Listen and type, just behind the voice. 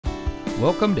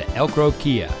Welcome to Elk Grove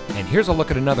Kia, and here's a look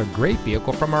at another great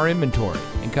vehicle from our inventory,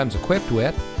 and comes equipped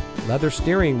with leather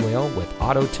steering wheel with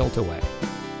auto tilt-away,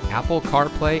 Apple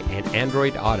CarPlay and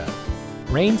Android Auto,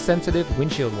 rain-sensitive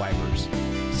windshield wipers,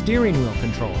 steering wheel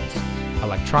controls,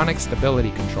 electronic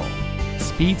stability control,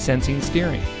 speed-sensing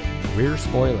steering, rear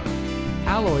spoiler,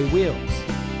 alloy wheels,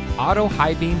 auto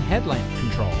high-beam headlamp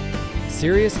control,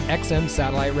 Sirius XM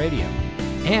satellite radio,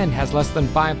 and has less than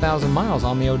 5,000 miles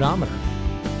on the odometer.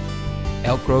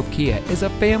 Elk Grove Kia is a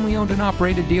family-owned and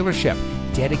operated dealership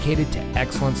dedicated to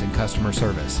excellence in customer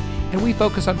service, and we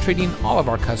focus on treating all of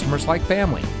our customers like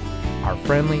family. Our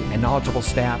friendly and knowledgeable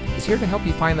staff is here to help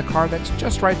you find the car that's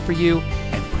just right for you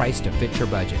and priced to fit your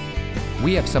budget.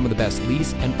 We have some of the best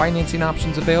lease and financing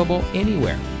options available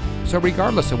anywhere. So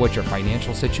regardless of what your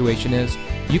financial situation is,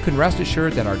 you can rest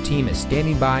assured that our team is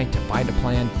standing by to find a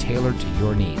plan tailored to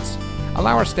your needs.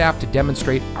 Allow our staff to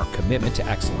demonstrate our commitment to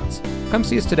excellence. Come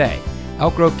see us today.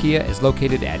 Elk Grove Kia is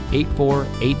located at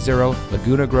 8480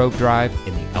 Laguna Grove Drive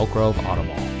in the Elk Grove Auto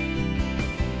Mall.